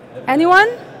 Anyone?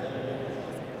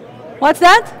 What's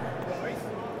that?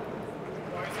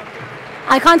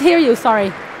 I can't hear you,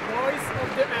 sorry.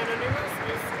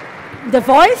 The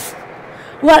voice?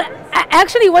 Well,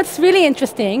 actually what's really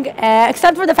interesting,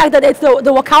 except for the fact that it's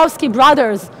the Wachowski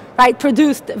brothers, right,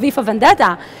 produced V for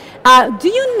Vendetta, do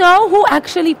you know who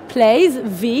actually plays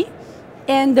V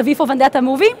in the V for Vendetta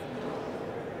movie?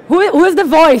 Who is the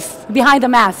voice behind the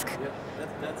mask?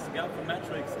 That's the guy from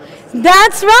Matrix.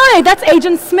 That's right, that's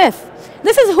Agent Smith.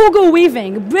 This is Hugo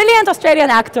Weaving, brilliant Australian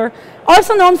actor,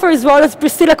 also known for his role as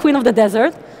Priscilla, Queen of the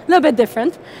Desert. little bit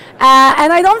different.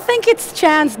 And I don't think it's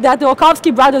chance that the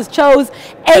Wachowski brothers chose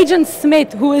Agent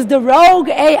Smith, who is the rogue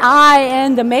AI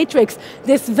in the Matrix,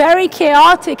 this very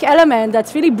chaotic element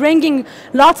that's really bringing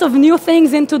lots of new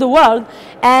things into the world.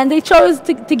 And they chose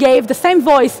to give the same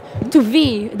voice to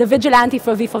V, the vigilante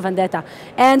for V for Vendetta.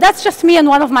 And that's just me and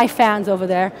one of my fans over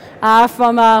there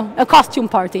from a costume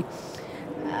party.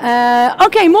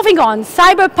 Okay, moving on.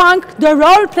 Cyberpunk, the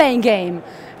role-playing game.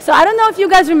 So I don't know if you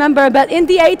guys remember, but in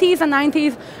the 80s and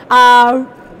 90s,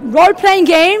 role-playing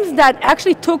games that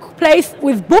actually took place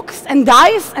with books and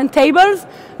dice and tables,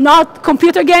 not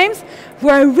computer games,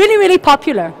 were really, really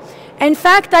popular. In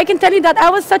fact, I can tell you that I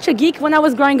was such a geek when I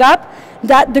was growing up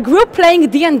that the group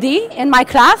playing D&D in my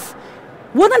class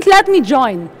wouldn't let me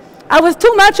join. I was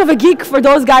too much of a geek for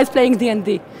those guys playing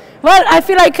D&D. Well, I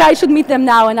feel like I should meet them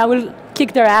now and I will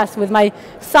kick their ass with my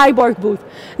cyborg booth.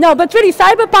 No, but really,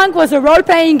 Cyberpunk was a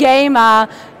role-playing game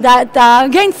that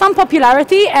gained some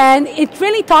popularity, and it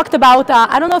really talked about,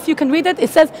 I don't know if you can read it, it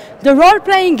says, the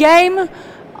role-playing game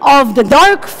of the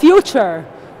dark future.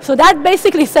 So that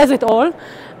basically says it all.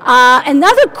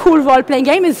 Another cool role-playing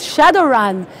game is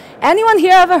Shadowrun. Anyone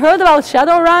here ever heard about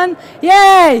Shadowrun?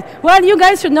 Yay! Well, you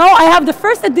guys should know I have the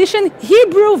first edition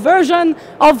Hebrew version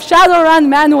of Shadowrun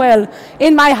manual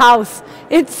in my house.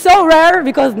 It's so rare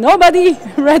because nobody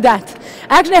read that.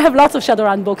 Actually, I have lots of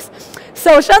Shadowrun books.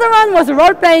 So Shadowrun was a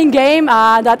role-playing game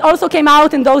that also came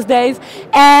out in those days.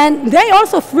 And they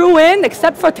also threw in,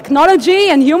 except for technology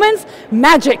and humans,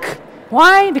 magic.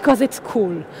 Why? Because it's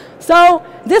cool. So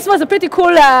this was a pretty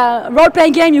cool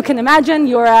role-playing game. You can imagine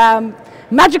you're a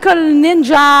magical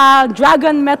ninja,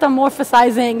 dragon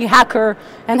metamorphosizing hacker,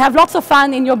 and have lots of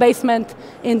fun in your basement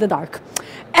in the dark.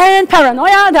 And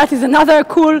Paranoia, that is another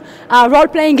cool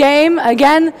role-playing game.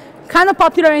 Again, kind of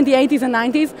popular in the 80s and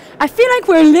 90s. I feel like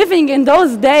we're living in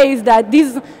those days that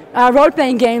these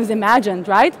role-playing games imagined,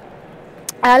 right?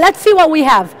 Let's see what we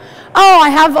have. Oh, I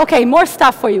have, okay, more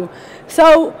stuff for you.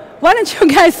 So why don't you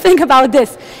guys think about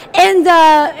this? In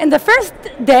the first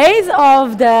days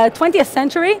of the 20th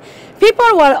century,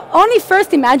 people were only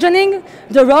first imagining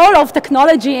the role of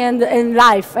technology in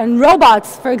life, and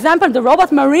robots. For example, the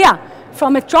robot Maria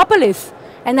from Metropolis,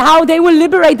 and how they will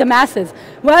liberate the masses.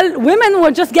 Well, women were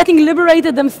just getting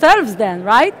liberated themselves then,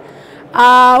 right?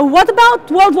 What about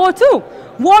World War II?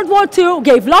 World War II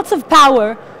gave lots of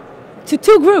power to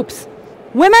two groups,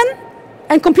 women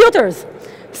and computers.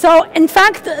 So, in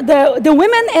fact, the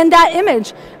women in that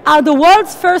image are the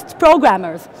world's first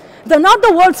programmers. They're not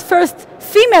the world's first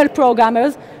female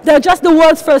programmers, they're just the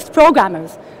world's first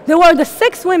programmers. They were the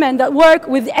 6 women that work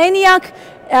with ENIAC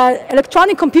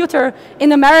electronic computer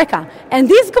in America. And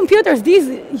these computers,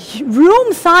 these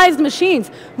room-sized machines,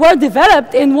 were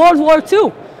developed in World War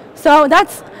II. So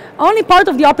that's only part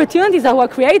of the opportunities that were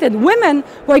created. Women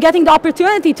were getting the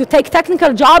opportunity to take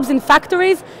technical jobs in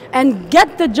factories and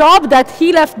get the job that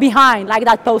he left behind, like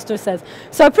that poster says.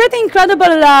 So a pretty incredible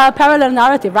parallel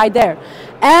narrative right there.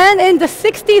 And in the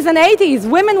 60s and 80s,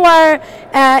 women were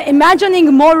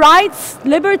imagining more rights,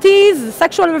 liberties,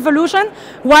 sexual revolution,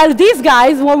 while these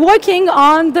guys were working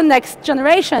on the next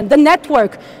generation, the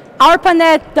network,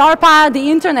 ARPANET, DARPA,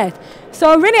 the internet.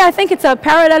 So really, I think it's a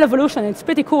parallel evolution. It's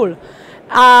pretty cool.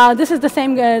 This is the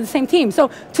same team. So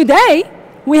today,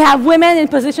 we have women in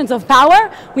positions of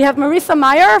power. We have Marissa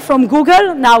Mayer from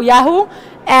Google, now Yahoo,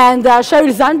 and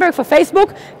Sheryl Sandberg for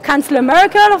Facebook, Chancellor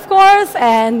Merkel, of course,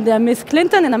 and Miss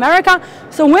Clinton in America.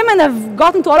 So women have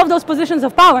gotten to all of those positions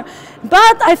of power,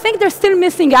 but I think they're still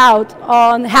missing out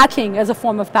on hacking as a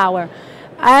form of power.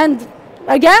 And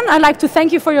again, I'd like to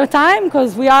thank you for your time,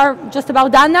 because we are just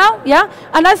about done now, yeah?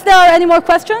 Unless there are any more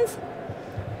questions?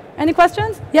 Any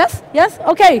questions? Yes? Yes?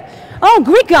 Okay. Oh,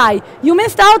 Greek guy, you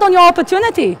missed out on your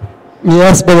opportunity.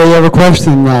 Yes, but I have a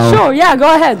question now. Sure, yeah,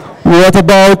 go ahead. What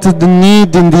about the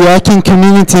need in the hacking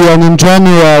community and in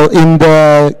general in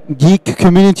the geek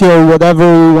community or whatever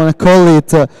you want to call it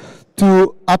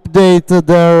to update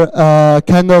their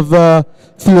kind of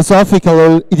philosophical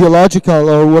or ideological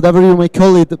or whatever you may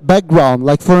call it background?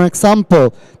 Like for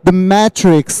example, the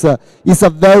Matrix is a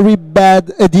very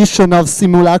bad edition of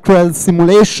simulacral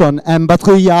simulation, and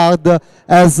Baudrillard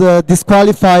has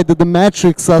disqualified the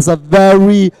Matrix as a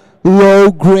very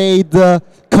low-grade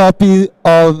copy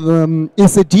of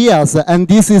his ideas, and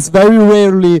this is very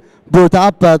rarely brought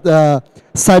up at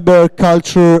cyber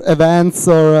culture events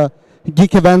or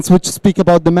geek events which speak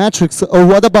about the Matrix. Or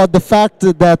what about the fact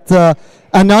that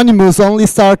Anonymous only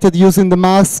started using the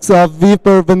masks of V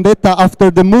for Vendetta after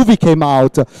the movie came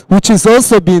out, which is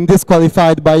also being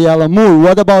disqualified by Alan Moore?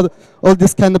 What about all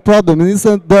this kind of problem?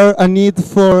 Isn't there a need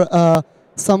for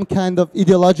some kind of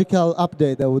ideological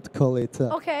update, I would call it.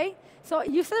 Okay, so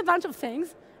you said a bunch of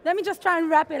things. Let me just try and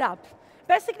wrap it up.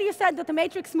 Basically, you said that the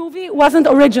Matrix movie wasn't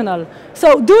original.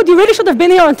 So, dude, you really should have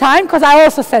been here on time, because I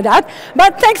also said that.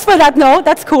 But thanks for that note.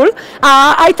 That's cool.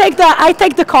 I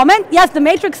take the comment. Yes, the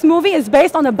Matrix movie is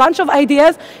based on a bunch of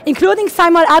ideas, including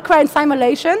simulacra and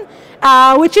simulation,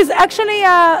 which is actually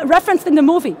referenced in the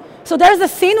movie. So there's a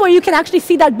scene where you can actually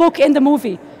see that book in the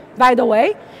movie, by the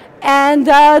way. And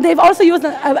they've also used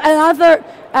another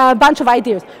bunch of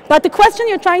ideas. But the question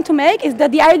you're trying to make is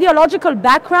that the ideological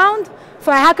background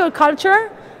for a hacker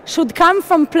culture should come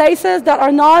from places that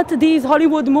are not these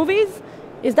Hollywood movies?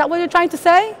 Is that what you're trying to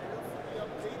say?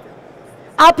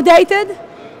 Updated?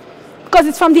 Because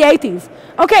it's from the 80s.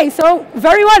 Okay, so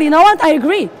very well, you know what? I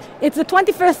agree. It's the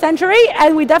 21st century,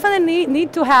 and we definitely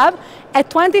need to have a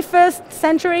 21st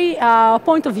century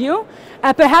point of view.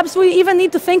 Perhaps we even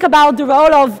need to think about the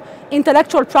role of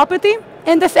intellectual property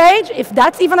in this age, if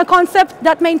that's even a concept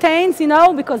that maintains, you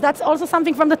know, because that's also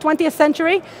something from the 20th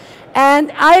century.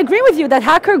 And I agree with you that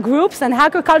hacker groups and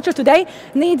hacker culture today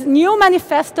needs new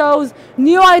manifestos,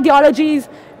 new ideologies,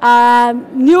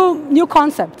 new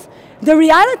concepts. The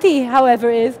reality, however,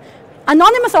 is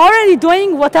Anonymous are already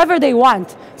doing whatever they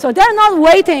want. So they're not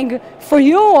waiting for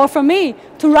you or for me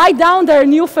to write down their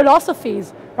new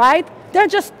philosophies, right? They're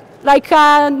just, like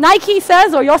Nike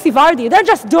says, or Yossi Vardi, they're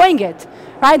just doing it.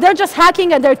 Right? They're just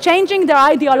hacking and they're changing their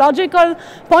ideological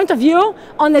point of view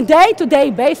on a day-to-day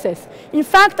basis. In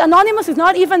fact, Anonymous is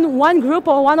not even one group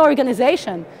or one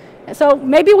organization. So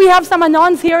maybe we have some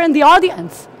Anons here in the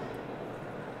audience.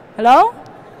 Hello?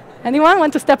 Anyone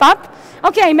want to step up?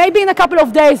 Okay, maybe in a couple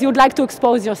of days you'd like to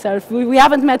expose yourself. We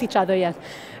haven't met each other yet.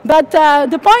 But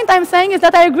the point I'm saying is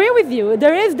that I agree with you.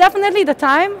 There is definitely the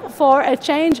time for a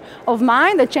change of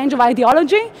mind, a change of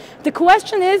ideology. The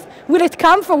question is, will it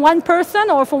come from one person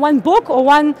or from one book or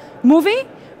one movie?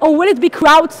 Or will it be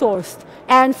crowdsourced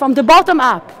and from the bottom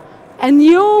up? A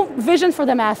new vision for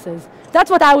the masses. That's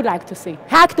what I would like to see.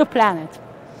 Hack the planet.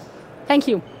 Thank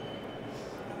you.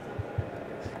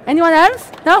 Anyone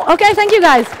else? No? Okay, thank you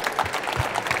guys.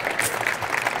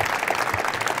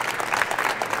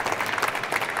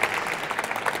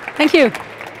 Thank you.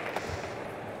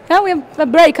 Now we have a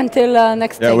break until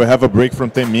next day. Yeah, we have a break from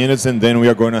 10 minutes, and then we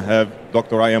are going to have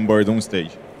Dr. Ian Bird on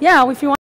stage. Yeah, if you want.